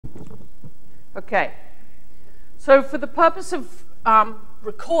Okay. So for the purpose of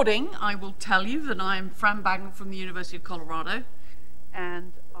recording, I will tell you that I'm Fran Bagenel from the University of Colorado,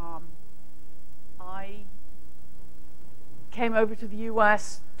 and I came over to the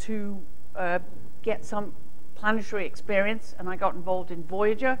US to get some planetary experience, and I got involved in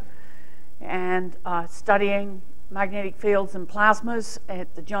Voyager and studying magnetic fields and plasmas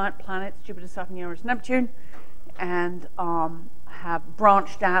at the giant planets Jupiter, Saturn, Uranus, Neptune, and have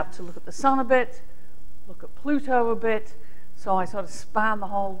branched out to look at the Sun a bit, look at Pluto a bit. So I sort of span the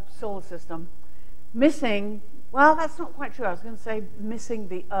whole solar system, missing, well, that's not quite true. I was going to say missing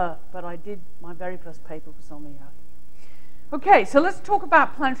the Earth, but I did, my very first paper was on the Earth. Okay, so let's talk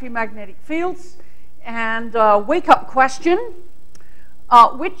about planetary magnetic fields. And wake-up question,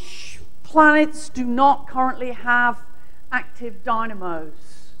 which planets do not currently have active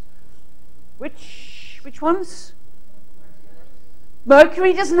dynamos? Which ones?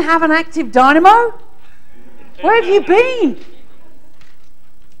 Mercury doesn't have an active dynamo? Where have you been?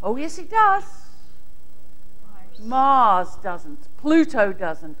 Oh, yes, it does. Mars doesn't. Pluto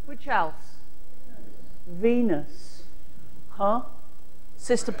doesn't. Which else? Venus. Huh?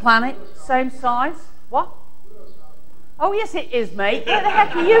 Sister planet, same size. What? Oh, yes, it is, mate. Where the heck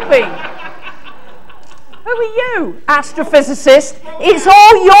have you been? Who are you, astrophysicist? It's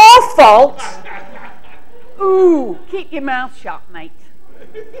all your fault. Ooh, keep your mouth shut, mate.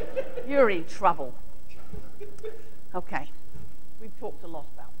 You're in trouble. Okay, we've talked a lot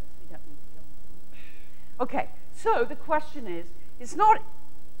about this. We don't need to go. Okay, so the question is, it's not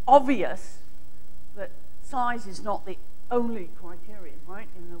obvious that size is not the only criterion, right?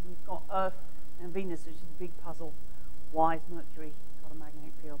 In that we've got Earth and Venus, which is a big puzzle. Why is Mercury got a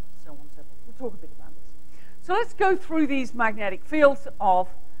magnetic field? So on and so forth. We'll talk a bit about this. So let's go through these magnetic fields of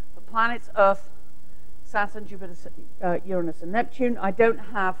the planets Earth, Saturn, Jupiter, Uranus, and Neptune. I don't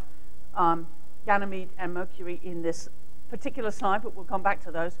have Ganymede and Mercury in this particular slide, but we'll come back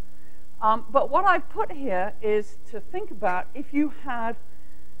to those. But what I've put here is to think about if you had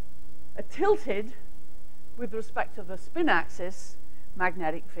a tilted, with respect to the spin axis,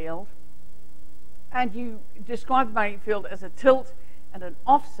 magnetic field, and you describe the magnetic field as a tilt and an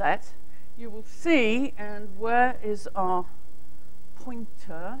offset, you will see, and where is our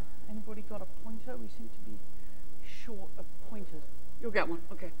pointer? Anybody got a pointer? We seem to be short of pointers. You'll get one,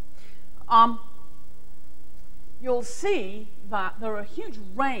 okay. You'll see that there are a huge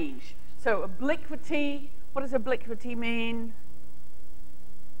range. So obliquity, what does obliquity mean?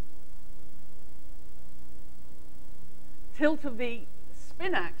 Tilt of the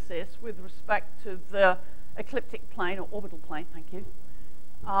spin axis with respect to the ecliptic plane or orbital plane, thank you.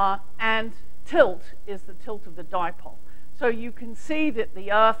 And tilt is the tilt of the dipole. So you can see that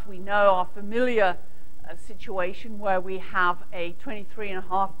the Earth, we know our familiar situation where we have a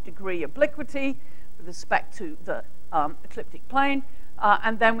 23.5 degree obliquity with respect to the ecliptic plane,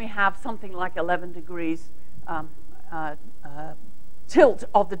 and then we have something like 11 degrees tilt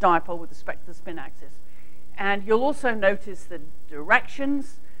of the dipole with respect to the spin axis. And you'll also notice the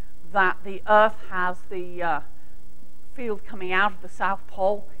directions that the Earth has the field coming out of the South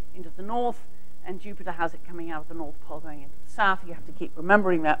Pole into the north, and Jupiter has it coming out of the North Pole going into the south. You have to keep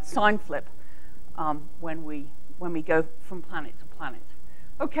remembering that sign flip when we go from planet to planet.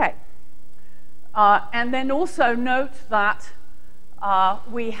 Okay, and then also note that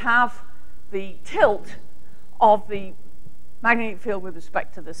we have the tilt of the magnetic field with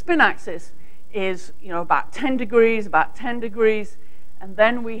respect to the spin axis is, you know, about 10 degrees, and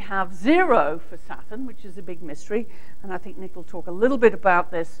then we have 0 for Saturn, which is a big mystery, and I think Nick will talk a little bit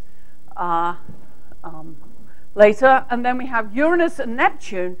about this later. And then we have Uranus and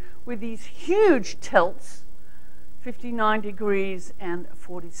Neptune with these huge tilts, 59 degrees and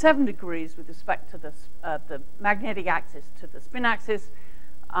 47 degrees with respect to the magnetic axis to the spin axis,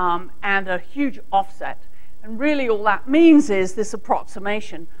 and a huge offset. And really all that means is this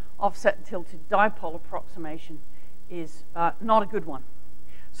approximation, offset and tilted dipole approximation, is not a good one.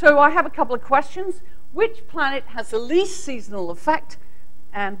 So I have a couple of questions. Which planet has the least seasonal effect,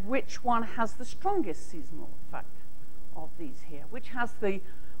 and which one has the strongest seasonal effect of these here? Which has the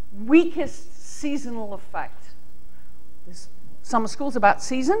weakest seasonal effect? This summer school's about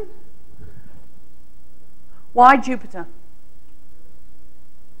season. Why Jupiter?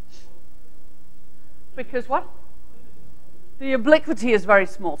 Because what? The obliquity is very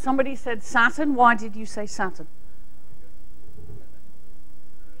small. Somebody said Saturn. Why did you say Saturn?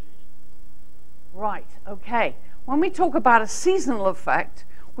 Right, okay. When we talk about a seasonal effect,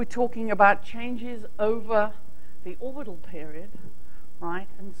 we're talking about changes over the orbital period, right?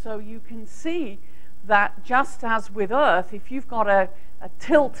 And so you can see that just as with Earth, if you've got a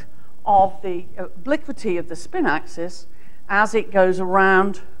tilt of the obliquity of the spin axis as it goes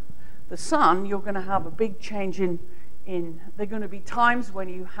around the sun, you're going to have a big change in there are going to be times when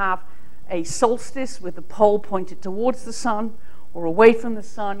you have a solstice with the pole pointed towards the sun or away from the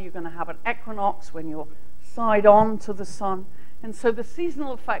sun. You're going to have an equinox when you're side on to the sun. And so the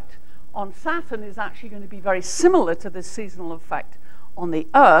seasonal effect on Saturn is actually going to be very similar to the seasonal effect on the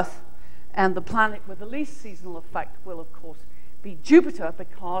Earth. And the planet with the least seasonal effect will, of course, be Jupiter,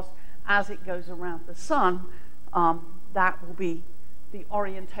 because as it goes around the sun, that will be, the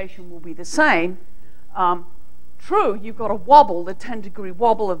orientation will be the same. True, you've got a wobble, the 10-degree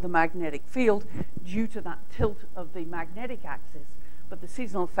wobble of the magnetic field due to that tilt of the magnetic axis, but the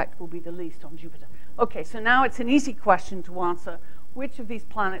seasonal effect will be the least on Jupiter. Okay, so now it's an easy question to answer. Which of these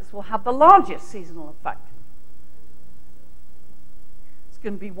planets will have the largest seasonal effect? It's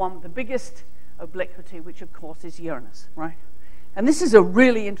going to be one with the biggest obliquity, which of course is Uranus, right? And this is a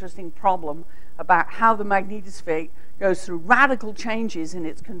really interesting problem about how the magnetosphere goes through radical changes in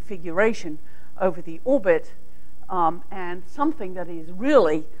its configuration over the orbit, and something that is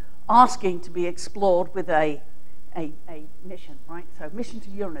really asking to be explored with a mission, right? So mission to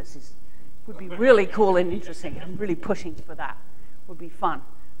Uranus would be really cool and interesting. I'm really pushing for that. Would be fun,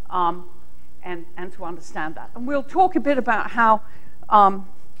 and to understand that. And we'll talk a bit about how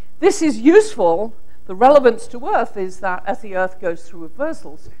this is useful. The relevance to Earth is that as the Earth goes through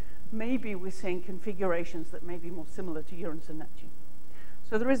reversals, maybe we're seeing configurations that may be more similar to Uranus and Neptune.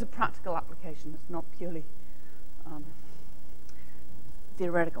 So there is a practical application that's not purely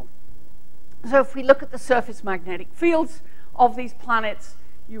theoretical. So if we look at the surface magnetic fields of these planets,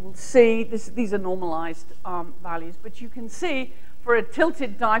 you will see these are normalized values, but you can see for a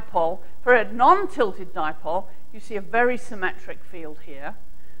tilted dipole, for a non-tilted dipole, you see a very symmetric field here.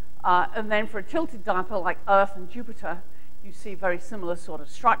 And then for a tilted dipole like Earth and Jupiter, you see very similar sort of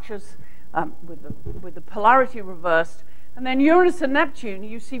structures with the polarity reversed. And then Uranus and Neptune,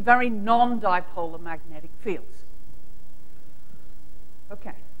 you see very non-dipolar magnetic fields.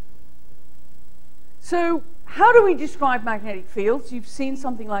 Okay. So how do we describe magnetic fields? You've seen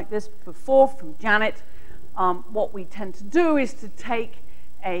something like this before from Janet. What we tend to do is to take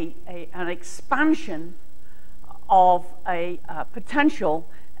an expansion of a potential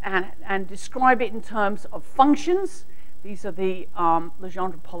and describe it in terms of functions. These are the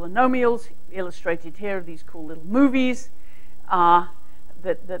Legendre polynomials illustrated here, these cool little movies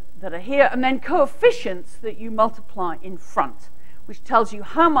that are here, and then coefficients that you multiply in front, which tells you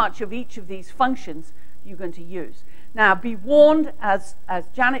how much of each of these functions you're going to use. Now, be warned, as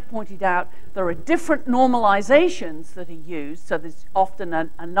Janet pointed out, there are different normalizations that are used, so there's often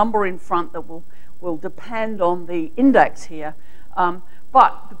a number in front that will depend on the index here.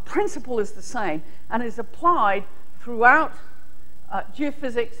 But the principle is the same and is applied throughout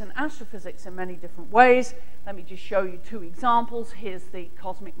geophysics and astrophysics in many different ways. Let me just show you two examples. Here's the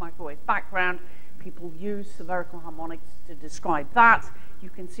cosmic microwave background. People use spherical harmonics to describe that. You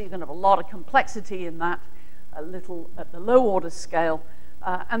can see there's a lot of complexity in that, a little at the low order scale.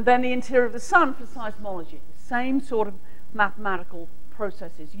 And then the interior of the sun for seismology. The same sort of mathematical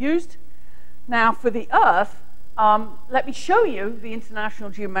processes used. Now for the Earth, let me show you the International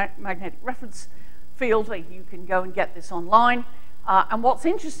Geomagnetic Reference Field. You can go and get this online. And what's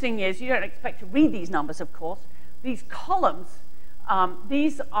interesting is, you don't expect to read these numbers, of course. These columns,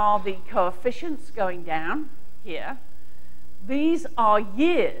 these are the coefficients going down here. These are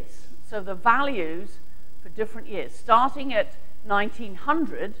years, so the values for different years, starting at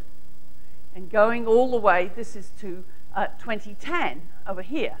 1900 and going all the way, this is to 2010 over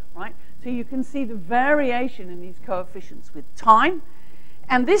here, right? So you can see the variation in these coefficients with time.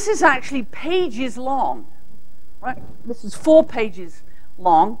 And this is actually pages long, right? This is 4 pages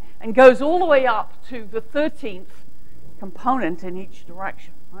long and goes all the way up to the 13th component in each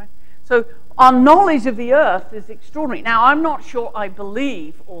direction, right? So our knowledge of the Earth is extraordinary. Now, I'm not sure I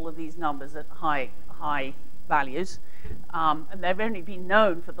believe all of these numbers at high values, and they've only been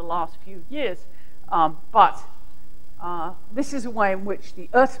known for the last few years, but this is a way in which the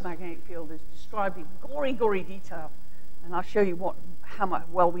Earth's magnetic field is described in gory detail, and I'll show you how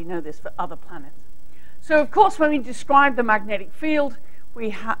well we know this for other planets. So, of course, when we describe the magnetic field,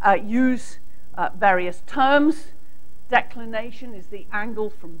 we use various terms. Declination is the angle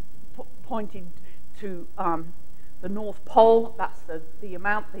from pointed to the North Pole. That's the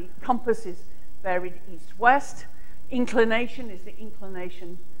amount. The compass is varied east-west. Inclination is the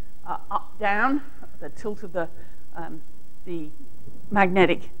inclination up-down, the tilt of the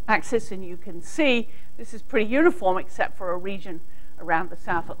magnetic axis, and you can see this is pretty uniform except for a region around the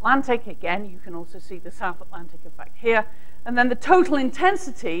South Atlantic. Again, you can also see the South Atlantic effect here. And then the total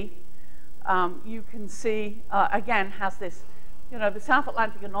intensity you can see, again, has this, the South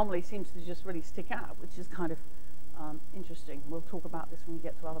Atlantic anomaly seems to just really stick out, which is kind of interesting. We'll talk about this when we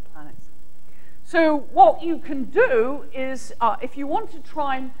get to other planets. So what you can do is, if you want to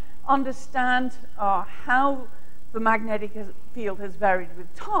try and understand how the magnetic field has varied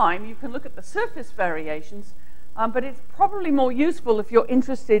with time, you can look at the surface variations, but it's probably more useful if you're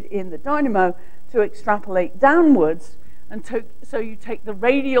interested in the dynamo to extrapolate downwards. And so you take the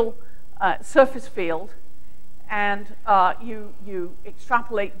radial surface field and you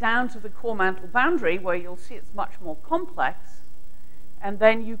extrapolate down to the core mantle boundary, where you'll see it's much more complex. And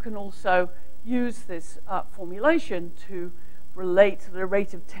then you can also use this formulation to relate to the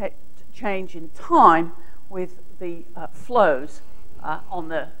rate of change in time with the flows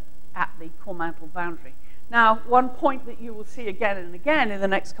at the core mantle boundary. Now, one point that you will see again and again in the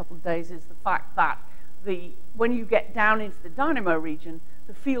next couple of days is the fact that when you get down into the dynamo region,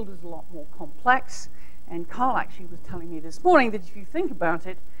 the field is a lot more complex. And Carl actually was telling me this morning that if you think about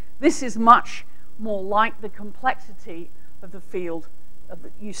it, this is much more like the complexity of the field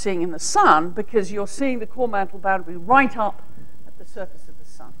that you're seeing in the sun, because you're seeing the core mantle boundary right up at the surface of the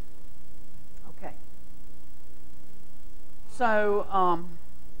sun. Okay. So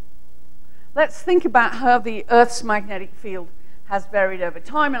let's think about how the Earth's magnetic field has varied over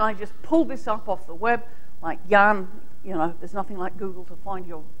time. And I just pulled this up off the web, like Jan. There's nothing like Google to find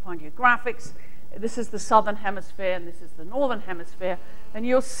your graphics. This is the southern hemisphere, and this is the northern hemisphere. And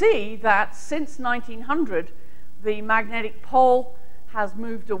you'll see that since 1900, the magnetic pole has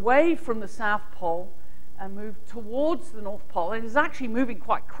moved away from the South Pole and moved towards the North Pole. It is actually moving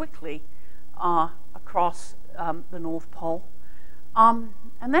quite quickly across the North Pole. And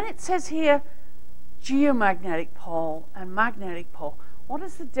then it says here, geomagnetic pole and magnetic pole. What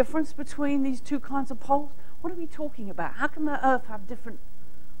is the difference between these two kinds of poles? What are we talking about? How can the Earth have different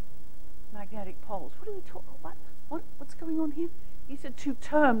magnetic poles? What are we talking about? What's going on here? These are two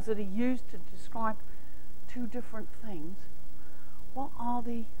terms that are used to describe two different things. What are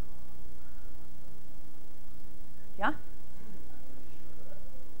the... Yeah?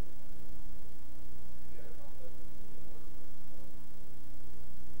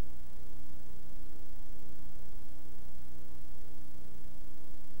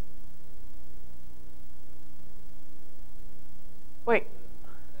 Wait.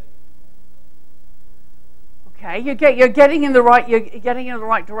 Okay, you're getting in the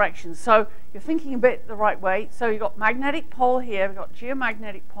right direction. So you're thinking a bit the right way. So you've got magnetic pole here, we've got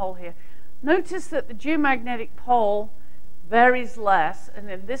geomagnetic pole here. Notice that the geomagnetic pole varies less,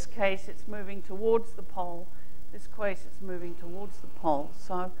 and in this case it's moving towards the pole. This case it's moving towards the pole.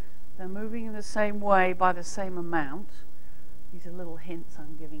 So they're moving in the same way by the same amount. These are little hints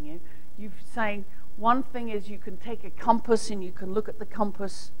I'm giving you. You're saying one thing is you can take a compass and you can look at the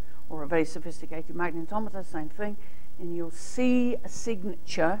compass, or a very sophisticated magnetometer, same thing, and you'll see a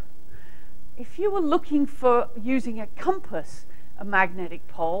signature. If you were looking for using a compass, a magnetic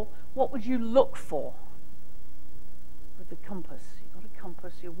pole, what would you look for with the compass? You've got a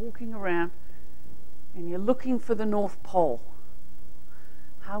compass, you're walking around, and you're looking for the North Pole.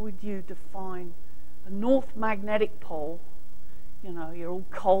 How would you define a North magnetic pole? You're all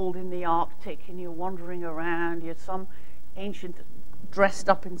cold in the Arctic, and you're wandering around, you're some ancient dressed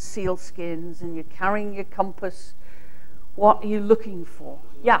up in seal skins, and you're carrying your compass. What are you looking for?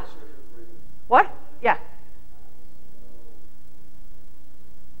 Yeah. What? Yeah.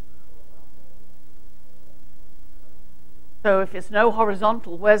 So if it's no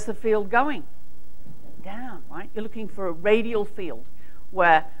horizontal, where's the field going? Down, right? You're looking for a radial field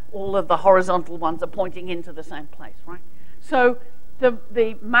where all of the horizontal ones are pointing into the same place, right? So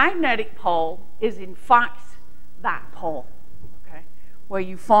the magnetic pole is in fact that pole, okay, where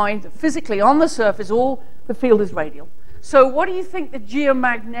you find that physically on the surface all the field is radial. So what do you think the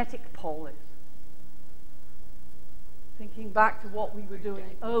geomagnetic pole is? Thinking back to what we were doing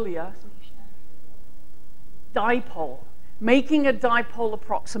earlier, dipole. Making a dipole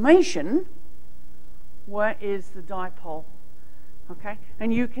approximation, where is the dipole? Okay,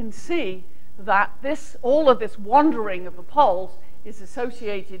 and you can see that all of this wandering of the poles is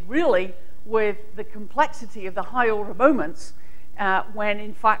associated really with the complexity of the high order moments, when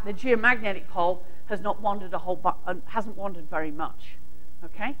in fact the geomagnetic pole has not wandered hasn't wandered very much.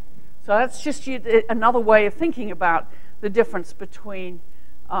 Okay, so that's just another way of thinking about the difference between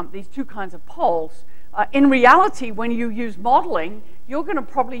these two kinds of poles. In reality, when you use modeling, you're going to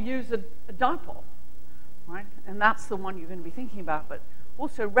probably use a dipole, right? And that's the one you're going to be thinking about. But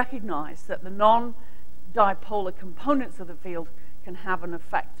also recognize that the non-dipolar components of the field can have an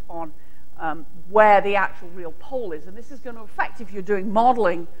effect on where the actual real pole is. And this is going to affect, if you're doing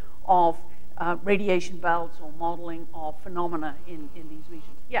modeling of radiation belts or modeling of phenomena in these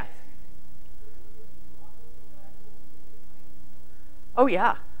regions. Yes? Oh,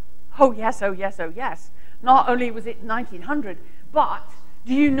 yeah. Oh, yes, oh, yes, oh, yes. Not only was it 1900, but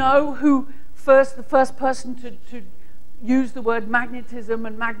do you know who the first person to use the word magnetism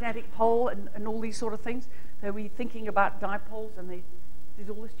and magnetic pole and all these sort of things? They were thinking about dipoles, and they did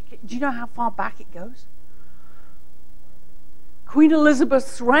all this. Do you know how far back it goes? Queen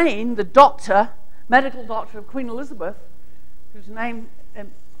Elizabeth's reign, the doctor, medical doctor of Queen Elizabeth, whose name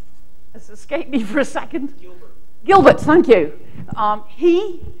has escaped me for a second. Gilbert, thank you.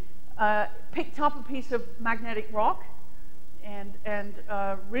 He picked up a piece of magnetic rock and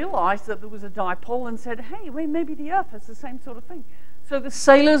realized that there was a dipole and said, hey, well, maybe the Earth has the same sort of thing. So the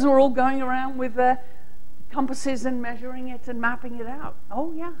sailors were all going around with their compasses and measuring it and mapping it out.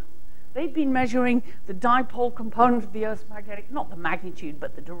 Oh, yeah. They'd been measuring the dipole component of the Earth's magnetic, not the magnitude,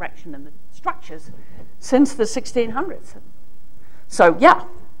 but the direction and the structures since the 1600s. So, yeah,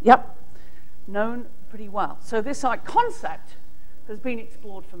 yep, known pretty well. So this concept has been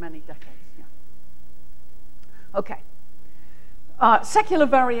explored for many decades. Yeah. Okay. Secular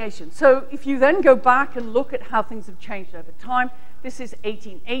variation. So if you then go back and look at how things have changed over time, this is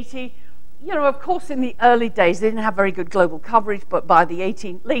 1880. You know, of course, in the early days, they didn't have very good global coverage, but by the late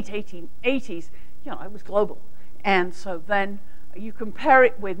 1880s, you know, it was global. And so then you compare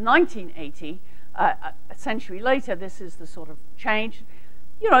it with 1980, a century later, this is the sort of change.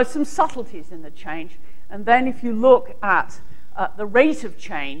 You know, some subtleties in the change. And then if you look at the rate of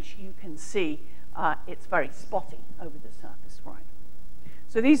change, you can see it's very spotty over the surface, right?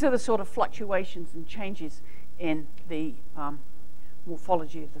 So these are the sort of fluctuations and changes in the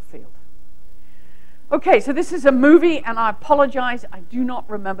morphology of the field. Okay, so this is a movie, and I apologize, I do not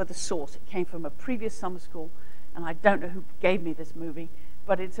remember the source. It came from a previous summer school, and I don't know who gave me this movie,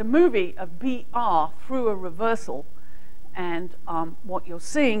 but it's a movie of BR through a reversal, and what you're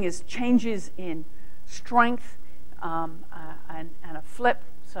seeing is changes in strength and a flip.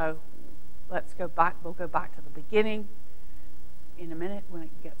 So let's go back, we'll go back to the beginning in a minute when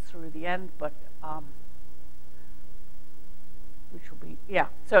it gets through the end, but which will be, yeah.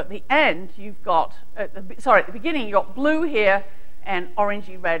 So at the end, you've got, at the beginning, you've got blue here and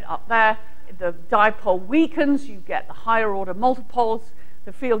orangey red up there. The dipole weakens, you get the higher order multipoles.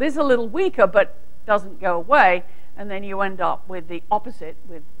 The field is a little weaker, but doesn't go away. And then you end up with the opposite,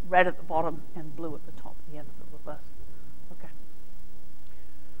 with red at the bottom and blue at the top, at the end of the reverse. Okay.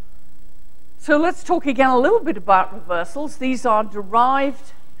 So let's talk again a little bit about reversals. These are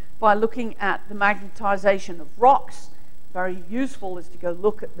derived by looking at the magnetization of rocks. Very useful is to go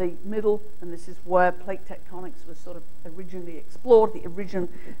look at the middle, and this is where plate tectonics was sort of originally explored, the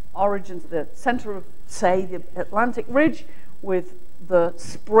origins, the center of, say, the Atlantic Ridge, with the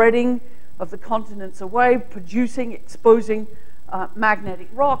spreading of the continents away, producing, exposing magnetic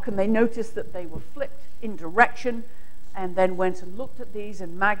rock, and they noticed that they were flipped in direction, and then went and looked at these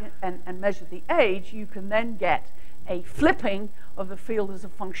and measured the age. You can then get a flipping of the field as a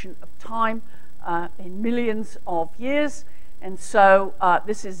function of time in millions of years. And so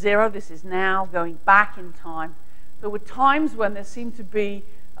this is zero, this is now, going back in time. There were times when there seemed to be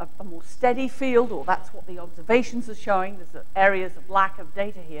a more steady field, or that's what the observations are showing. There's areas of lack of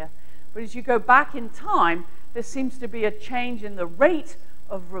data here. But as you go back in time, there seems to be a change in the rate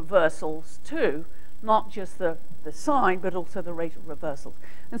of reversals too, not just the sign, but also the rate of reversals.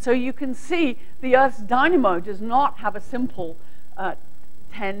 And so you can see the Earth's dynamo does not have a simple 10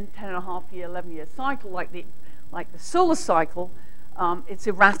 and a half year, 11-year cycle like the solar cycle. It's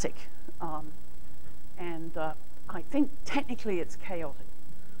erratic. And I think technically it's chaotic.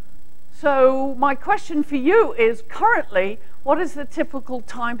 So my question for you is, currently, what is the typical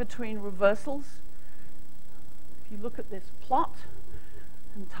time between reversals? If you look at this plot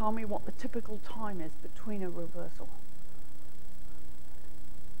and tell me what the typical time is between a reversal.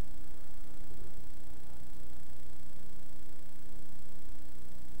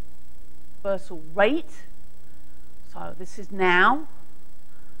 Reversal rate, so this is now,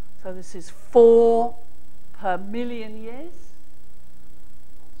 so this is 4 per million years,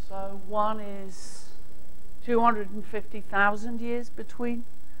 so one is 250,000 years between,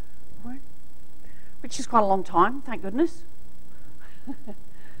 right? Which is quite a long time, thank goodness.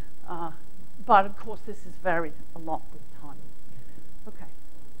 But of course this has varied a lot with time. Okay.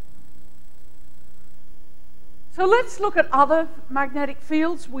 So let's look at other magnetic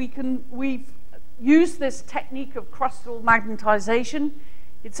fields. We've used this technique of crustal magnetization.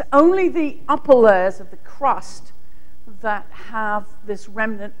 It's only the upper layers of the crust that have this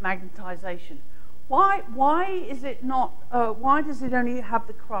remnant magnetization. Why is it not? Why does it only have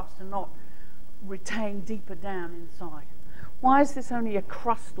the crust and not retain deeper down inside? Why is this only a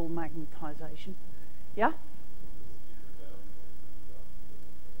crustal magnetization? Yeah.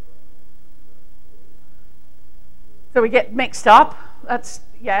 So we get mixed up. That's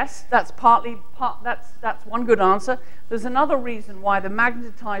yes. That's that's one good answer. There's another reason why the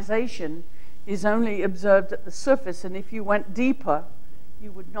magnetization is only observed at the surface, and if you went deeper,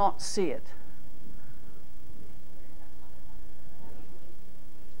 you would not see it.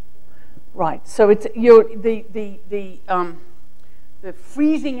 Right. So it's the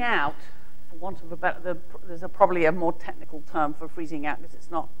freezing out, for want of a better, there's probably a more technical term for freezing out because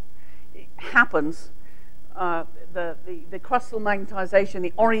it's not. It happens. The crustal magnetization,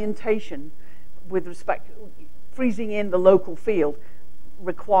 the orientation with respect to freezing in the local field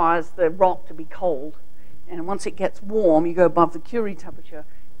requires the rock to be cold, and once it gets warm, you go above the Curie temperature,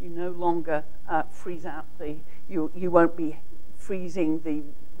 you no longer freeze out you won't be freezing the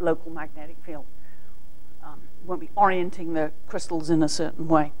local magnetic field. Won't be orienting the crystals in a certain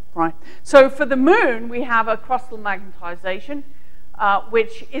way, right? So for the moon, we have a crustal magnetization,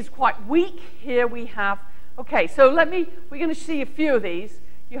 which is quite weak. Here we have, okay, so we're going to see a few of these.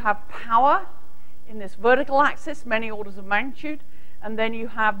 You have power in this vertical axis, many orders of magnitude, and then you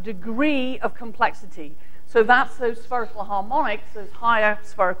have degree of complexity. So that's those spherical harmonics, those higher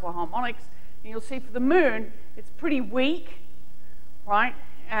spherical harmonics. And you'll see for the moon, it's pretty weak, right?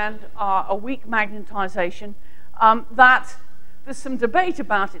 And a weak magnetization. That there's some debate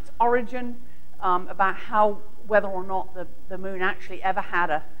about its origin, about whether or not the moon actually ever had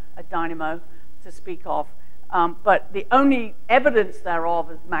a dynamo to speak of. But the only evidence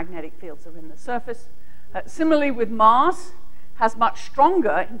thereof is magnetic fields are in the surface. Similarly with Mars, has much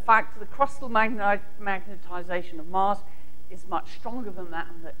stronger, in fact, the crustal magnetization of Mars is much stronger than that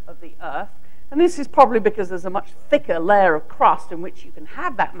of the Earth. And this is probably because there's a much thicker layer of crust in which you can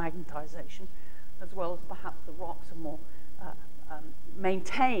have that magnetization, as well as perhaps the rocks are more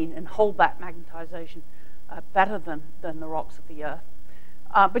maintain and hold that magnetization better than the rocks of the Earth.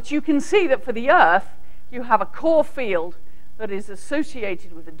 But you can see that for the Earth, you have a core field that is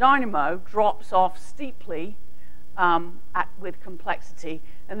associated with the dynamo, drops off steeply with complexity,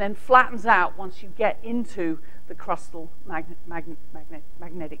 and then flattens out once you get into the crustal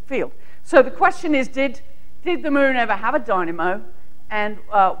magnetic field. So the question is, did the moon ever have a dynamo, and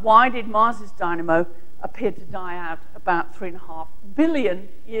why did Mars's dynamo appear to die out about 3.5 billion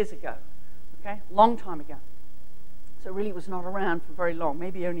years ago? Okay, long time ago. So really was not around for very long,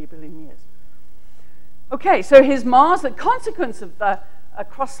 maybe only 1 billion years. Okay, so here's Mars. The consequence of a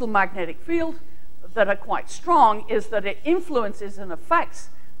crustal magnetic field that are quite strong is that it influences and affects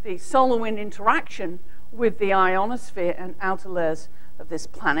the solar wind interaction with the ionosphere and outer layers of this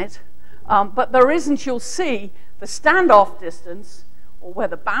planet. But there isn't, you'll see, the standoff distance, or where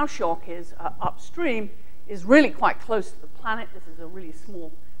the bow shock is upstream, is really quite close to the planet. This is a really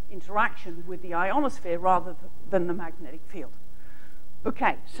small interaction with the ionosphere rather than the magnetic field.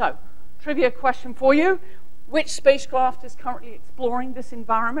 Okay, so trivia question for you. Which spacecraft is currently exploring this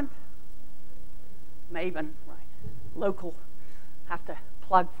environment? Maven, right. Local, have to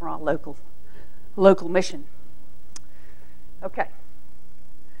plug for our local mission. Okay.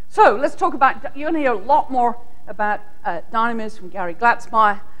 So let's talk about, you're going to hear a lot more about dynamos from Gary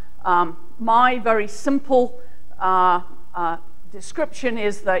Glatzmeyer. My very simple description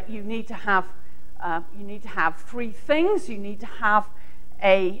is that you need to have 3 things. You need to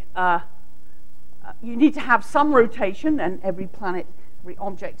have some rotation, and every planet, every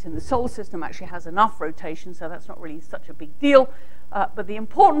object in the solar system actually has enough rotation, so that's not really such a big deal. But the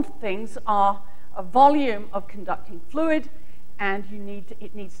important things are a volume of conducting fluid, and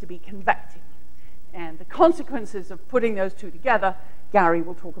it needs to be convecting. And the consequences of putting those two together, Gary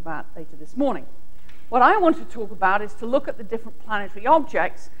will talk about later this morning. What I want to talk about is to look at the different planetary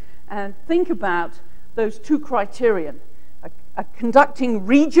objects and think about those 2 criterion, a conducting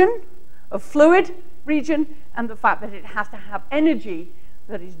region, a fluid region, and the fact that it has to have energy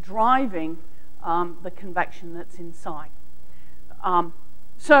that is driving the convection that's inside.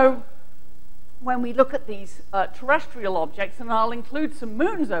 So when we look at these terrestrial objects, and I'll include some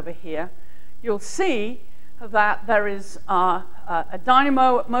moons over here, you'll see that there is a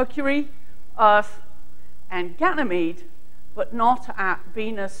dynamo at Mercury, Earth, and Ganymede, but not at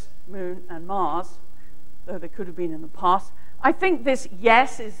Venus, Moon, and Mars, though there could have been in the past. I think this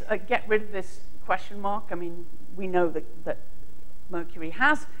yes is get rid of this question mark. I mean, we know that Mercury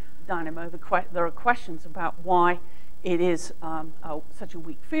has a dynamo. There are questions about why it is such a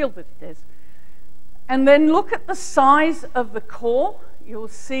weak field that it is. And then look at the size of the core. You'll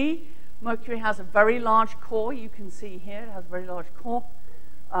see Mercury has a very large core. You can see here it has a very large core.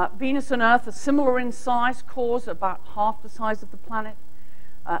 Venus and Earth are similar in size. Cores are about half the size of the planet.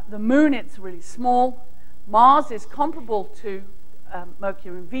 The Moon, it's really small. Mars is comparable to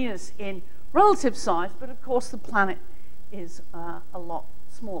Mercury and Venus in relative size, but of course the planet is a lot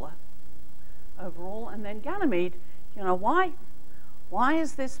smaller overall. And then Ganymede, you know, why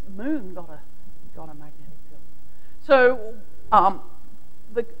has this Moon got a magnetic field? So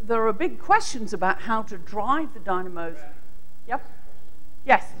there are big questions about how to drive the dynamos. Yep.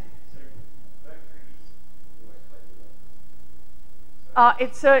 Yes.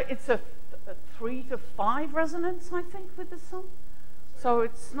 It's a 3 to 5 resonance, I think, with the Sun. So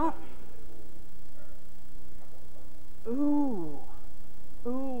it's not. Ooh.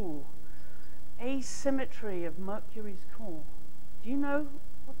 Asymmetry of Mercury's core. Do you know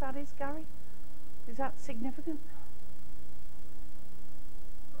what that is, Gary? Is that significant?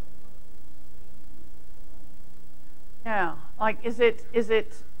 Yeah, like is it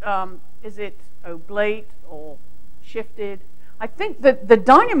oblate or shifted? I think that the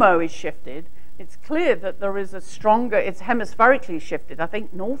dynamo is shifted. It's clear that there is a stronger, it's hemispherically shifted, I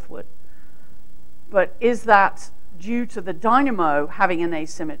think northward. But is that due to the dynamo having an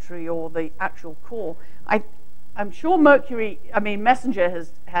asymmetry or the actual core? I'm sure Messenger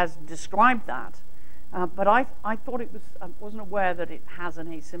has described that, but I thought it was, I wasn't aware that it has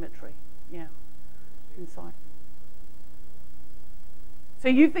an asymmetry, yeah, inside. So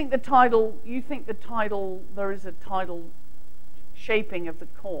you think the tidal, there is a tidal shaping of the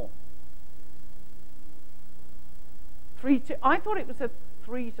core? I thought it was a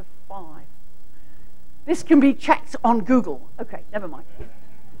 3 to 5. This can be checked on Google. Okay, never mind.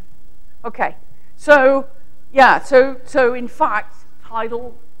 Okay, so yeah, so in fact,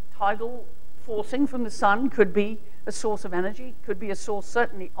 tidal forcing from the Sun could be a source of energy, could be a source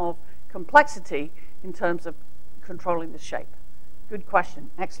certainly of complexity in terms of controlling the shape. Good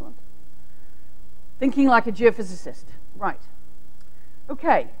question, excellent. Thinking like a geophysicist, right.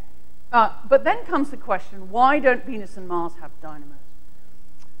 Okay, but then comes the question, why don't Venus and Mars have dynamos?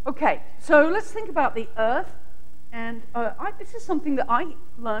 Okay, so let's think about the Earth, and this is something that I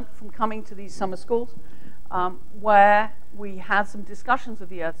learned from coming to these summer schools, where we had some discussions of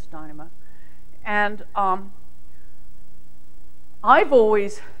the Earth's dynamo, and I've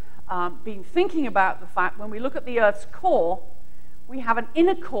always been thinking about the fact when we look at the Earth's core, we have an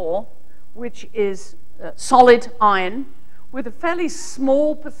inner core, which is solid iron, with a fairly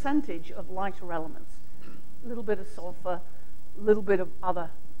small percentage of lighter elements. A little bit of sulfur, a little bit of other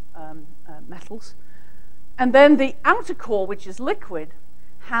metals. And then the outer core, which is liquid,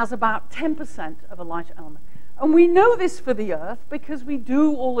 has about 10% of a lighter element. And we know this for the Earth because we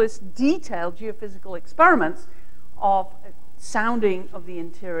do all this detailed geophysical experiments of sounding of the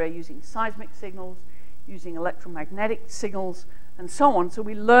interior using seismic signals, using electromagnetic signals, and so on. So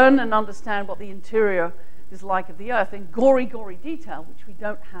we learn and understand what the interior is like of the Earth in gory detail, which we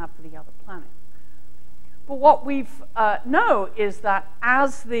don't have for the other planets. But what we know is that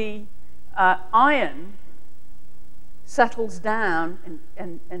as the iron settles down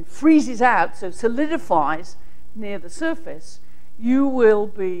and freezes out, so solidifies near the surface,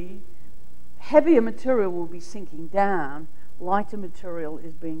 heavier material will be sinking down, lighter material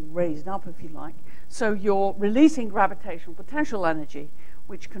is being raised up, if you like. So you're releasing gravitational potential energy,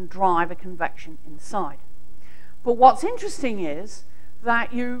 which can drive a convection inside. But what's interesting is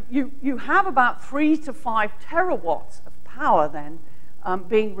that you have about 3 to 5 terawatts of power then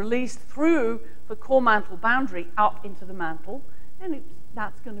being released through the core mantle boundary up into the mantle, and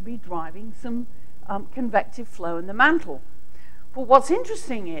that's going to be driving some convective flow in the mantle. But what's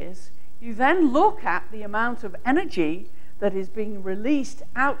interesting is you then look at the amount of energy that is being released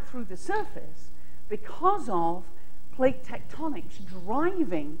out through the surface because of plate tectonics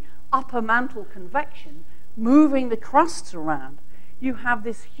driving upper mantle convection, moving the crusts around. You have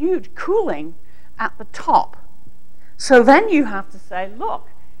this huge cooling at the top. So then you have to say, look,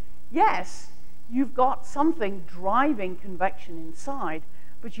 yes, you've got something driving convection inside,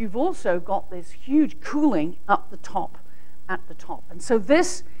 but you've also got this huge cooling up the top, at the top. And so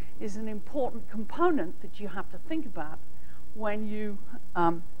this is an important component that you have to think about when you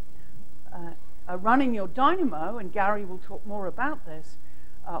are running your dynamo, and Gary will talk more about this.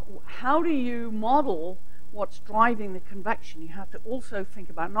 How do you model what's driving the convection? You have to also think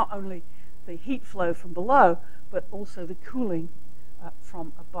about not only the heat flow from below, but also the cooling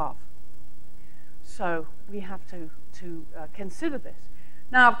from above. So we have to consider this.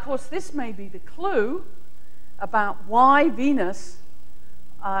 Now, of course, this may be the clue about why Venus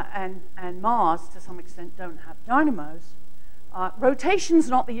and Mars, to some extent, don't have dynamos. Rotation's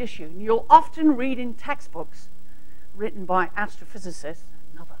not the issue. And you'll often read in textbooks written by astrophysicists,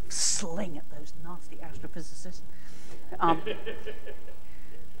 another sling at those nasty astrophysicists,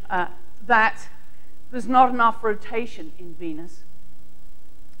 that there's not enough rotation in Venus.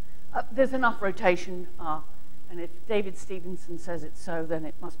 There's enough rotation, and if David Stevenson says it's so, then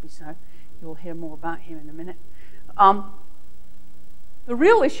it must be so. You'll hear more about him in a minute. The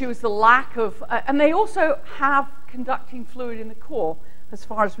real issue is the lack of, and they also have conducting fluid in the core, as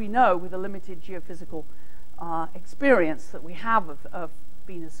far as we know, with a limited geophysical experience that we have of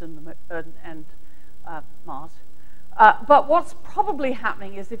Venus and Mars. But what's probably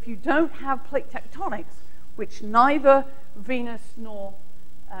happening is if you don't have plate tectonics, which neither Venus nor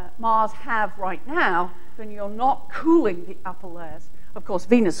Mars have right now, then you're not cooling the upper layers. Of course,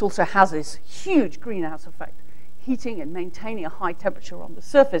 Venus also has this huge greenhouse effect, heating and maintaining a high temperature on the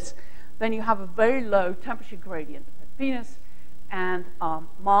surface. Then you have a very low temperature gradient at Venus, and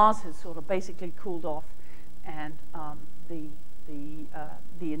Mars has sort of basically cooled off, and the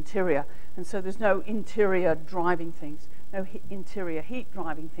interior. And so there's no interior driving things, no interior heat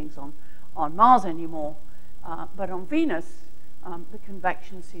driving things on Mars anymore. But on Venus, the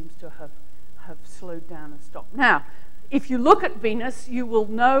convection seems to have slowed down and stopped. Now, if you look at Venus, you will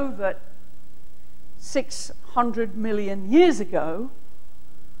know that 600 million years ago,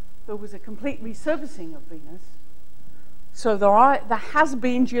 there was a complete resurfacing of Venus. So there has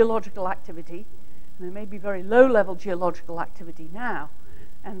been geological activity, and there may be very low-level geological activity now.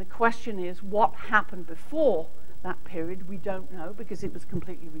 And the question is, what happened before that period? We don't know, because it was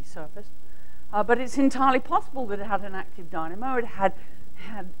completely resurfaced. But it's entirely possible that it had an active dynamo. It had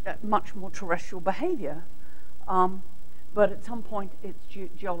much more terrestrial behavior. But at some point, its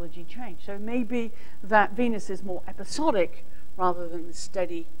geology changed. So it may be that Venus is more episodic rather than the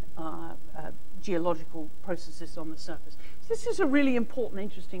steady geological processes on the surface. So this is a really important,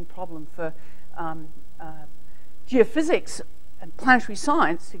 interesting problem for geophysics and planetary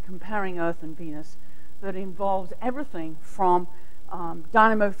science, comparing Earth and Venus, that involves everything from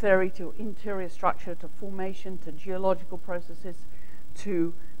dynamo theory to interior structure to formation to geological processes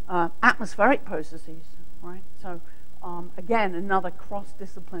to atmospheric processes, right? So again, another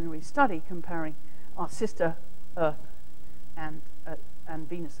cross-disciplinary study comparing our sister Earth and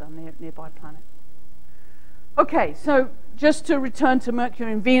Venus, our nearby planet. Okay, so just to return to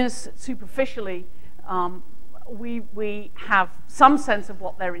Mercury and Venus superficially, we have some sense of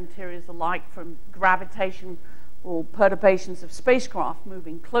what their interiors are like from gravitation or perturbations of spacecraft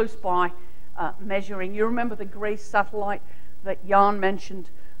moving close by, measuring. You remember the GRACE satellite that Jan mentioned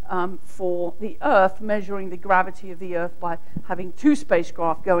for the Earth, measuring the gravity of the Earth by having two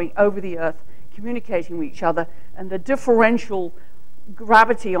spacecraft going over the Earth, communicating with each other, and the differential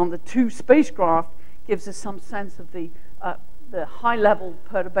gravity on the two spacecraft gives us some sense of the high-level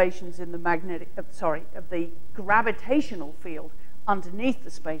perturbations in the of the gravitational field underneath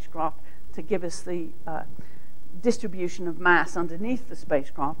the spacecraft to give us the distribution of mass underneath the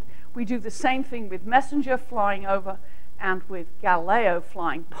spacecraft. We do the same thing with MESSENGER flying over, and with Galileo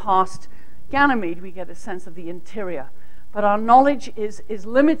flying past Ganymede, we get a sense of the interior. But our knowledge is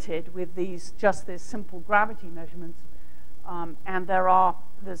limited with these simple gravity measurements. And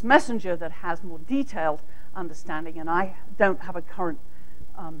there's MESSENGER that has more detailed understanding, and I don't have a current,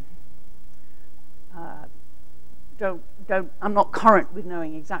 I'm not current with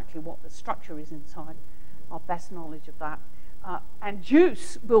knowing exactly what the structure is inside. Our best knowledge of that. And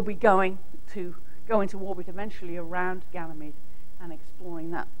JUICE will be going to go into orbit eventually around Ganymede and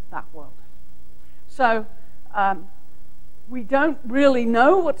exploring that world. So we don't really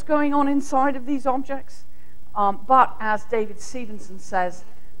know what's going on inside of these objects, but as David Stevenson says,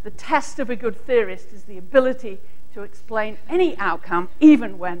 the test of a good theorist is the ability to explain any outcome,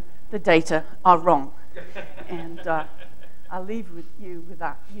 even when the data are wrong. And I'll leave you with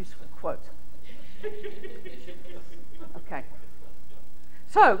that useful quote. Okay.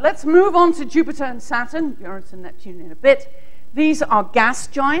 So let's move on to Jupiter and Saturn, Uranus and Neptune in a bit. These are gas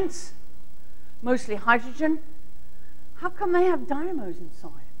giants, mostly hydrogen. How come they have dynamos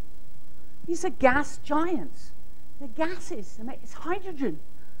inside? These are gas giants. They're gases. It's hydrogen.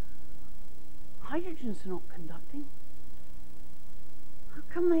 Hydrogen's not conducting. How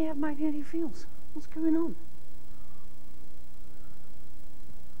come they have magnetic fields? What's going on?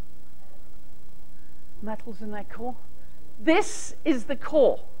 Metals in their core. This is the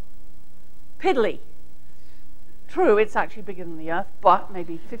core. Piddly. True, it's actually bigger than the Earth, but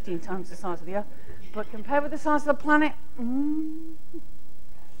maybe 15 times the size of the Earth. But compared with the size of the planet,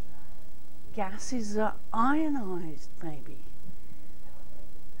 gases are ionized, maybe.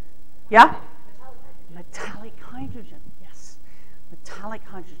 Yeah? Metallic hydrogen, yes. Metallic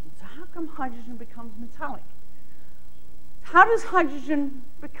hydrogen. So how come hydrogen becomes metallic? How does hydrogen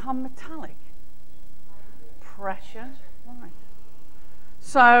become metallic? Pressure. Right.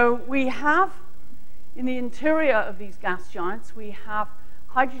 So we have, in the interior of these gas giants, we have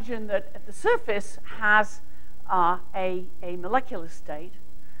hydrogen that at the surface has a molecular state.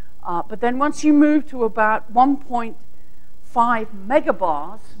 But then once you move to about 1.5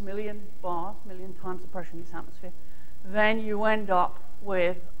 megabars, million times the pressure in this atmosphere, then you end up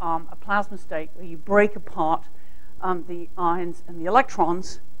with a plasma state where you break apart the ions and the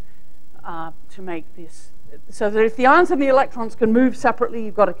electrons to make this. So that if the ions and the electrons can move separately,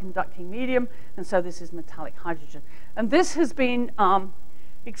 you've got a conducting medium, and so this is metallic hydrogen. And this has been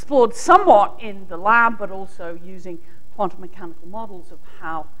explored somewhat in the lab, but also using quantum mechanical models of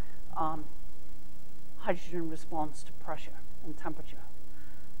how hydrogen responds to pressure and temperature.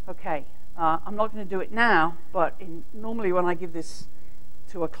 Okay, I'm not going to do it now, but normally when I give this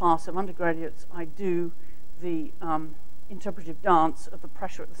to a class of undergraduates, I do the interpretive dance of the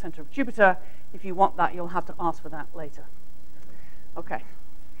pressure at the center of Jupiter. If you want that, you'll have to ask for that later. Okay,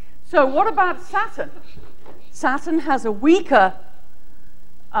 so what about Saturn? Saturn has a weaker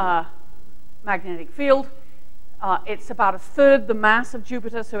magnetic field. It's about a third the mass of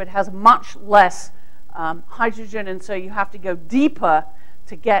Jupiter, so it has much less hydrogen, and so you have to go deeper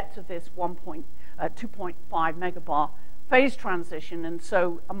to get to this 2.5 megabar phase transition, and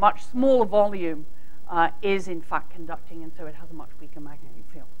so a much smaller volume is in fact conducting, and so it has a much weaker magnetic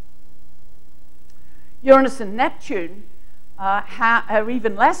field. Uranus and Neptune have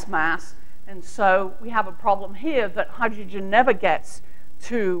even less mass, and so we have a problem here that hydrogen never gets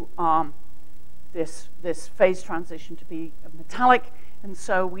to this phase transition to be metallic, and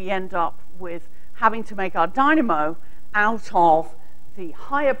so we end up with having to make our dynamo out of the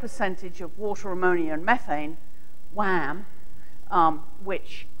higher percentage of water, ammonia, and methane, WAM,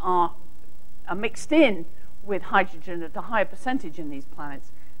 which are mixed in with hydrogen at a higher percentage in these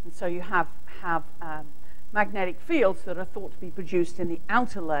planets. And so you have magnetic fields that are thought to be produced in the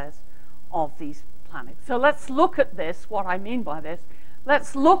outer layers of these planets. So let's look at this, what I mean by this.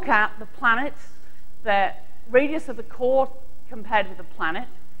 Let's look at the planets, the radius of the core compared with the planet.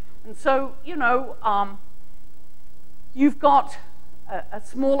 And so, you know, you've got a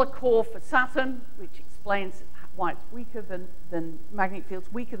smaller core for Saturn, which explains why it's weaker than magnetic fields,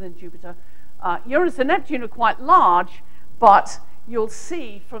 weaker than Jupiter. Uranus and Neptune are quite large, but you'll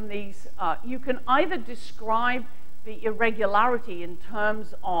see from these, you can either describe the irregularity in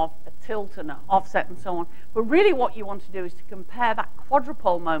terms of a tilt and an offset and so on, but really what you want to do is to compare that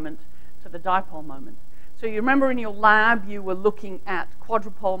quadrupole moment to the dipole moment. So you remember in your lab you were looking at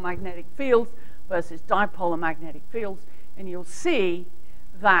quadrupole magnetic fields versus dipolar magnetic fields, and you'll see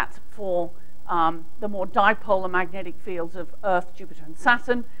that for the more dipolar magnetic fields of Earth, Jupiter, and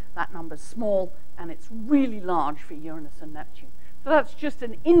Saturn, that number's small, and it's really large for Uranus and Neptune. So that's just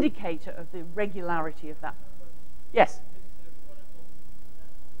an indicator of the regularity of that. Yes?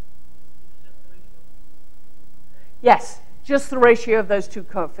 Yes, just the ratio of those two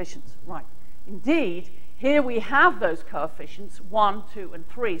coefficients, right. Indeed, here we have those coefficients, 1, 2, and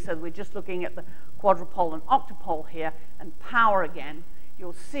 3, so we're just looking at the quadrupole and octupole here, and power again.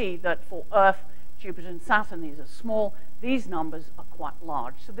 You'll see that for Earth, Jupiter, and Saturn, these are small. These numbers are quite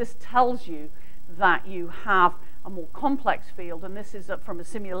large. So this tells you that you have a more complex field, and this is from a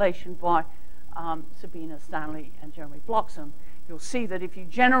simulation by Sabina Stanley and Jeremy Bloxham. You'll see that if you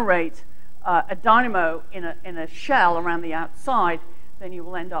generate a dynamo in a shell around the outside, then you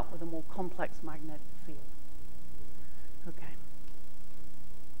will end up with a more complex magnetic field. Okay.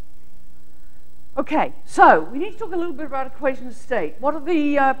 Okay, so we need to talk a little bit about equation of state. What are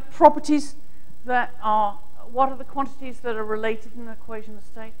the properties that are, what are the quantities that are related in the equation of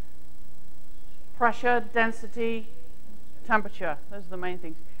state? Pressure, density, temperature. Those are the main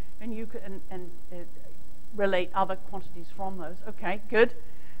things. And you can relate other quantities from those. Okay, good.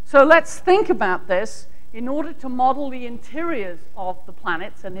 So let's think about this. In order to model the interiors of the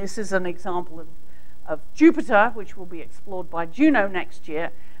planets, and this is an example of Jupiter, which will be explored by Juno next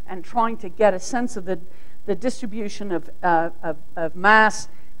year, and trying to get a sense of the distribution of mass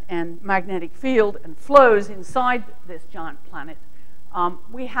and magnetic field and flows inside this giant planet.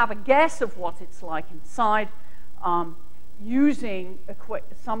 We have a guess of what it's like inside using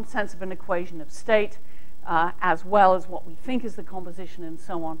some sense of an equation of state, as well as what we think is the composition and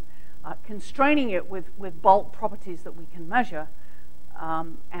so on, constraining it with bulk properties that we can measure.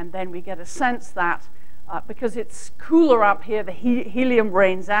 And then we get a sense that because it's cooler up here, the helium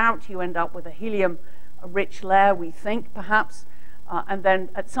rains out, you end up with a helium-rich layer, we think, perhaps. And then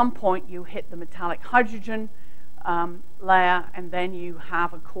at some point you hit the metallic hydrogen layer, and then you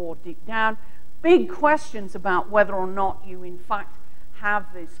have a core deep down. Big questions about whether or not you, in fact,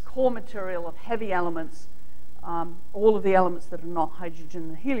 have this core material of heavy elements, all of the elements that are not hydrogen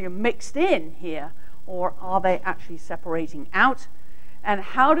and helium mixed in here, or are they actually separating out? And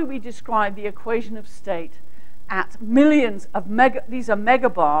how do we describe the equation of state at millions of these are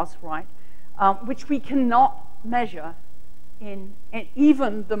megabars, right, which we cannot measure in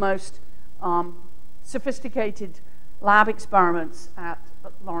even the most sophisticated lab experiments at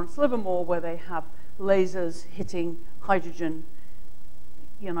Lawrence Livermore, where they have lasers hitting hydrogen.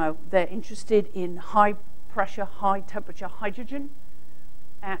 You know, they're interested in high pressure, high temperature hydrogen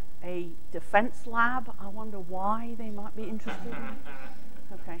at a defense lab. I wonder why they might be interested in.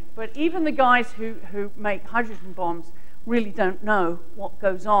 Okay, but even the guys who make hydrogen bombs really don't know what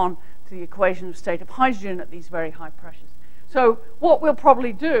goes on to the equation of state of hydrogen at these very high pressures. So what we'll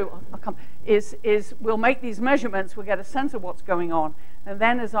probably do is we'll make these measurements, we'll get a sense of what's going on, and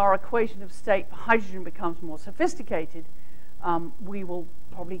then as our equation of state for hydrogen becomes more sophisticated, we will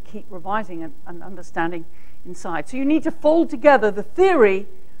probably keep revising and understanding inside. So you need to fold together the theory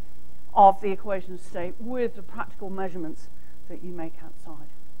of the equation of state with the practical measurements that you make outside.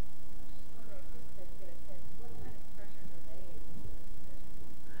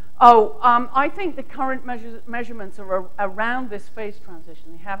 Oh, I think the current measurements are around this phase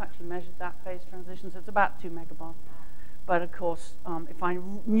transition. They have actually measured that phase transition, so it's about 2 megabars. But of course, if I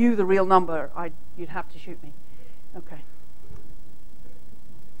knew the real number, you'd have to shoot me. Okay.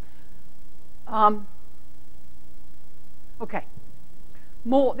 Okay.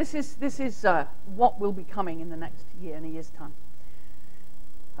 More. This is what will be coming in the next year, in a year's time.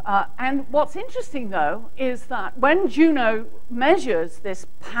 And what's interesting, though, is that when Juno measures this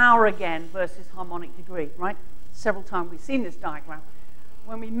power again versus harmonic degree, right? Several times we've seen this diagram.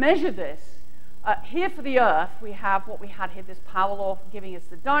 When we measure this, here for the Earth, we have what we had here, this power law giving us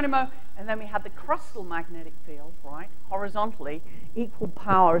the dynamo, and then we had the crustal magnetic field, right? Horizontally, equal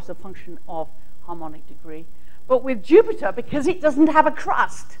power as a function of harmonic degree. But with Jupiter, because it doesn't have a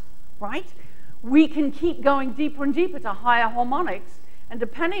crust, right? We can keep going deeper and deeper to higher harmonics. And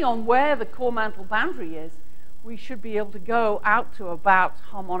depending on where the core mantle boundary is, we should be able to go out to about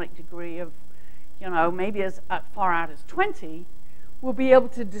harmonic degree of, you know, maybe as far out as 20. We'll be able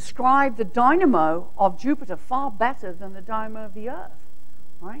to describe the dynamo of Jupiter far better than the dynamo of the Earth,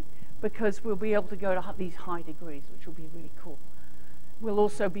 right? Because we'll be able to go to these high degrees, which will be really cool. We'll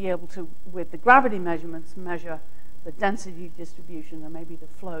also be able to, with the gravity measurements, measure the density distribution and maybe the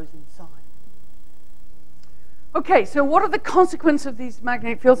flows inside. Okay, so what are the consequences of these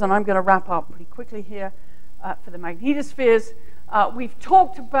magnetic fields? And I'm going to wrap up pretty quickly here for the magnetospheres. We've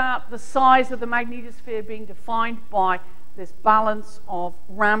talked about the size of the magnetosphere being defined by this balance of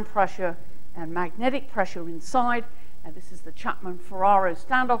ram pressure and magnetic pressure inside. And this is the Chapman-Ferraro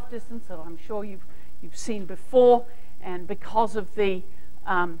standoff distance that I'm sure you've seen before. And because of the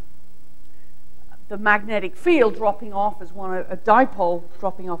magnetic field dropping off as a dipole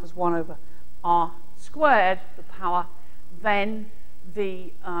dropping off as 1 over r squared, the power, then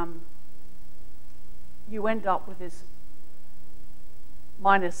you end up with this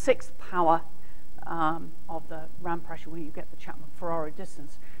 -6th power of the ram pressure when you get the Chapman-Ferraro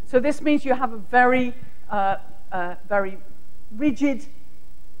distance. So this means you have a very, very rigid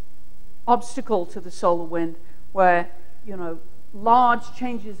obstacle to the solar wind, where, you know, large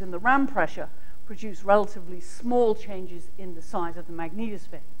changes in the ram pressure produce relatively small changes in the size of the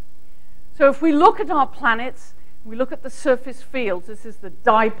magnetosphere. So if we look at our planets, we look at the surface fields, this is the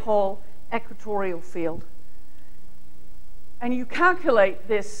dipole equatorial field, and you calculate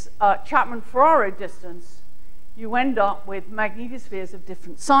this Chapman-Ferraro distance, you end up with magnetospheres of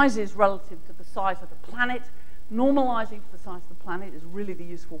different sizes relative to the size of the planet. Normalizing to the size of the planet is really the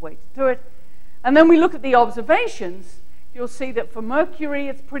useful way to do it. And then we look at the observations. You'll see that for Mercury,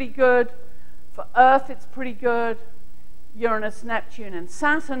 it's pretty good. For Earth, it's pretty good. Uranus, Neptune, and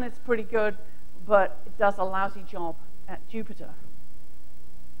Saturn, it's pretty good, but it does a lousy job at Jupiter.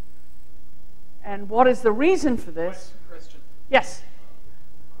 And what is the reason for this? Question. Yes?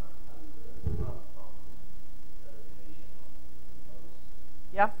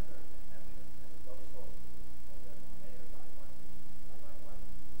 Yeah?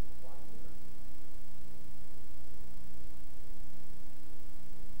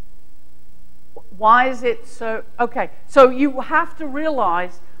 Why is it so? Okay, so you have to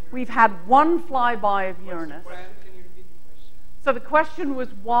realize we've had one flyby of Uranus. Fran, can you repeat the question? So the question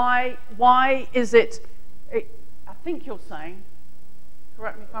was why is it, I think you're saying,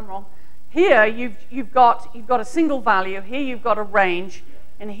 correct me if I'm wrong, here you've got a single value, here you've got a range,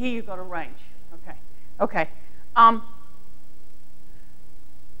 and here you've got a range. Okay.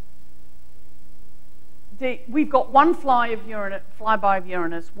 We've got one flyby of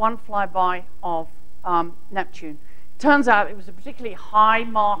Uranus, one flyby of Neptune. Turns out it was a particularly high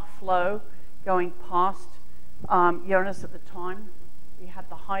Mach flow going past Uranus at the time. We had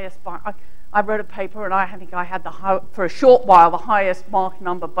the highest. I wrote a paper, and I think I had for a short while the highest Mach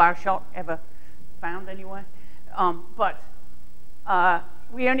number bow shot ever found anywhere. But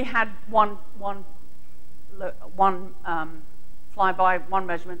we only had one flyby, one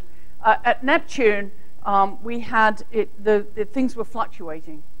measurement. At Neptune, we had the things were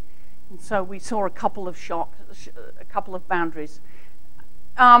fluctuating, and so we saw a couple of shocks, a couple of boundaries.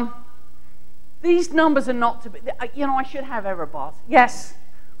 These numbers are not to be. You know, I should have error bars. Yes,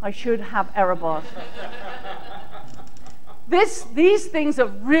 I should have error bars. These things are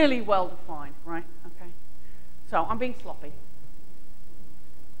really well defined, right? Okay. So I'm being sloppy.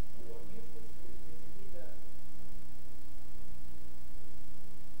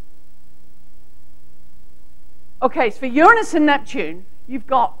 Okay, so for Uranus and Neptune, you've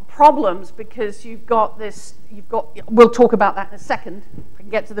got problems because you've got, we'll talk about that in a second. If I can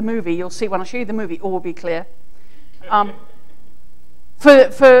get to the movie, you'll see when I show you the movie, all will be clear.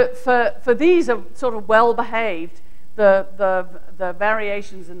 For these are sort of well behaved, the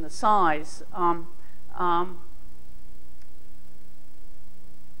variations in the size.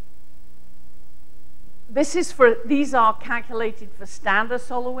 These are calculated for standard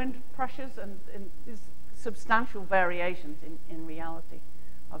solar wind pressures, and there's substantial variations in reality.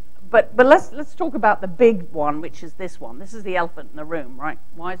 But let's talk about the big one, which is this one. This is the elephant in the room, right?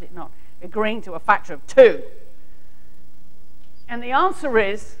 Why is it not agreeing to a factor of 2? And the answer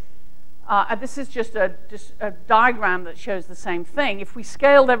is, this is just a diagram that shows the same thing. If we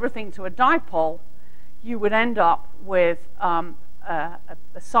scaled everything to a dipole, you would end up with a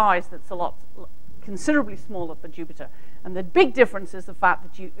size that's considerably smaller for Jupiter. And the big difference is the fact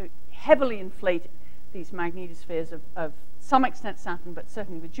that you heavily inflate these magnetospheres of some extent Saturn, but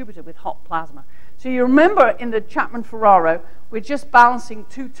certainly with Jupiter with hot plasma. So you remember in the Chapman-Ferraro, we're just balancing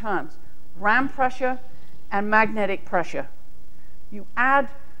two terms, ram pressure and magnetic pressure. You add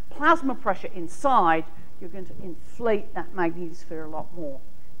plasma pressure inside, you're going to inflate that magnetosphere a lot more.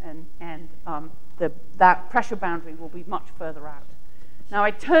 And that pressure boundary will be much further out. Now,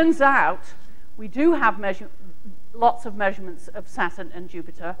 it turns out we do have lots of measurements of Saturn and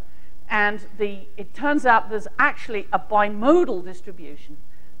Jupiter. And it turns out there's actually a bimodal distribution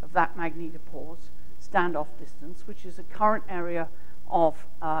of that magnetopause standoff distance, which is a current area of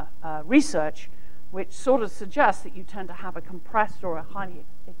research, which sort of suggests that you tend to have a compressed or a highly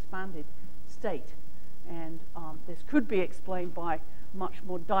expanded state. And this could be explained by much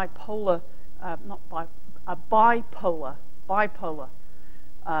more dipolar, bipolar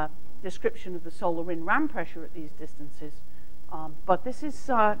description of the solar wind ram pressure at these distances. But this is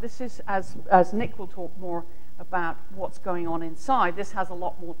as Nick will talk more about what's going on inside. This has a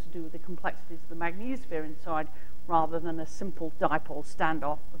lot more to do with the complexities of the magnetosphere inside rather than a simple dipole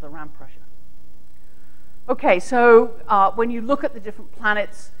standoff of the ram pressure. Okay, so when you look at the different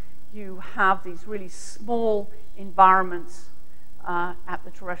planets, you have these really small environments at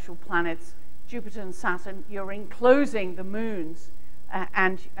the terrestrial planets. Jupiter and Saturn, you're enclosing the moons,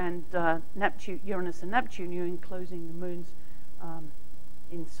 and Neptune, Uranus and Neptune, you're enclosing the moons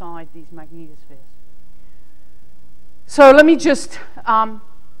inside these magnetospheres. So let me just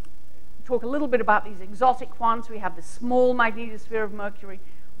talk a little bit about these exotic ones. We have the small magnetosphere of Mercury,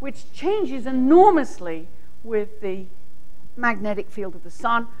 which changes enormously with the magnetic field of the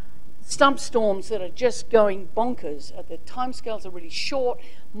sun. Stump storms that are just going bonkers. The timescales are really short,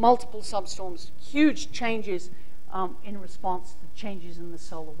 multiple substorms, huge changes in response to changes in the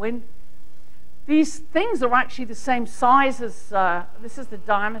solar wind. These things are actually the same size as, this is the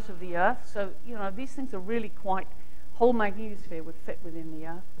diameter of the Earth, so, you know, these things are really quite, whole magnetosphere would fit within the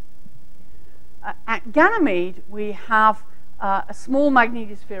Earth. At Ganymede, we have a small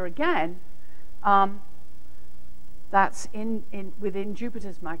magnetosphere again, that's within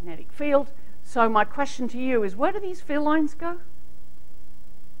Jupiter's magnetic field. So my question to you is, where do these field lines go?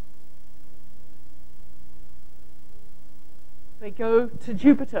 They go to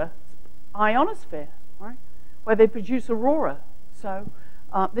Jupiter. Ionosphere, right, where they produce aurora. So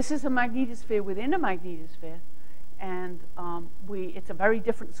this is a magnetosphere within a magnetosphere, and it's a very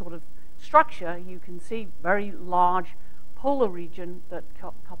different sort of structure. You can see very large polar region that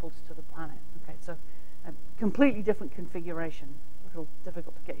couples to the planet. Okay, so a completely different configuration. A little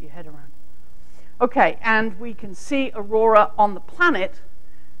difficult to get your head around. Okay, and we can see aurora on the planet.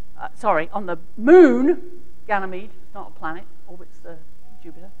 On the moon, Ganymede. It's not a planet, orbits the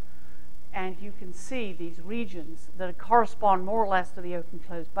Jupiter. and you can see these regions that correspond more or less to the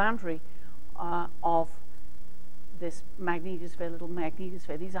open-closed boundary of this magnetosphere, little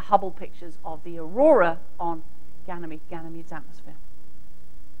magnetosphere. These are Hubble pictures of the aurora on Ganymede's atmosphere.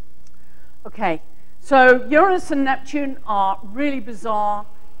 Okay, so Uranus and Neptune are really bizarre.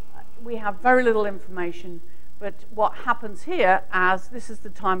 We have very little information, but what happens here, as this is the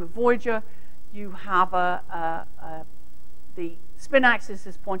time of Voyager, you have the spin axis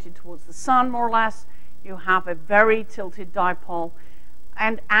is pointed towards the sun, more or less. You have a very tilted dipole,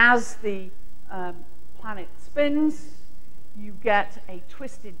 and as the planet spins, you get a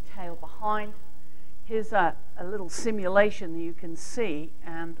twisted tail behind. Here's a little simulation that you can see,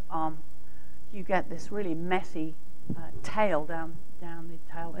 and you get this really messy tail down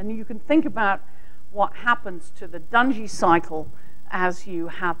the tail. And you can think about what happens to the Dungy cycle as you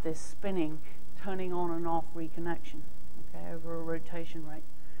have this spinning, turning on and off reconnection, okay, over a rotation rate.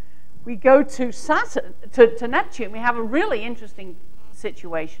 We go to Saturn, to Neptune. We have a really interesting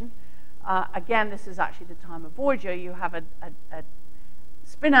situation. Again, this is actually the time of Voyager. You have a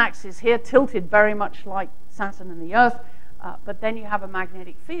spin axis here tilted very much like Saturn and the Earth, but then you have a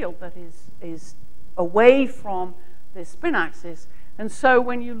magnetic field that is away from this spin axis. And so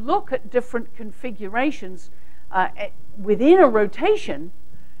when you look at different configurations within a rotation,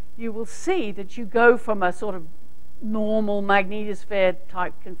 you will see that you go from a sort of normal magnetosphere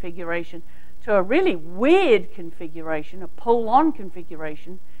type configuration to a really weird configuration, a pole-on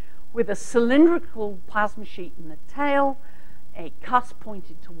configuration, with a cylindrical plasma sheet in the tail, a cusp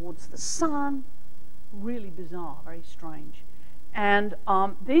pointed towards the sun. Really bizarre, very strange. And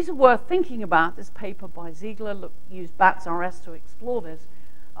these are worth thinking about. This paper by Ziegler used BATS-RS to explore this.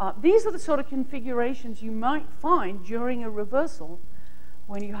 These are the sort of configurations you might find during a reversal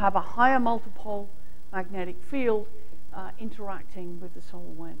when you have a higher multipole magnetic field interacting with the solar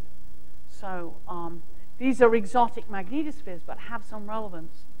wind. So these are exotic magnetospheres, but have some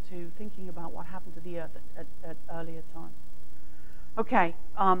relevance to thinking about what happened to the Earth at earlier times. Okay,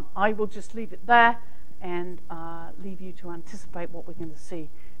 I will just leave it there and leave you to anticipate what we're going to see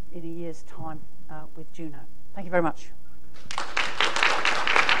in a year's time with Juno. Thank you very much.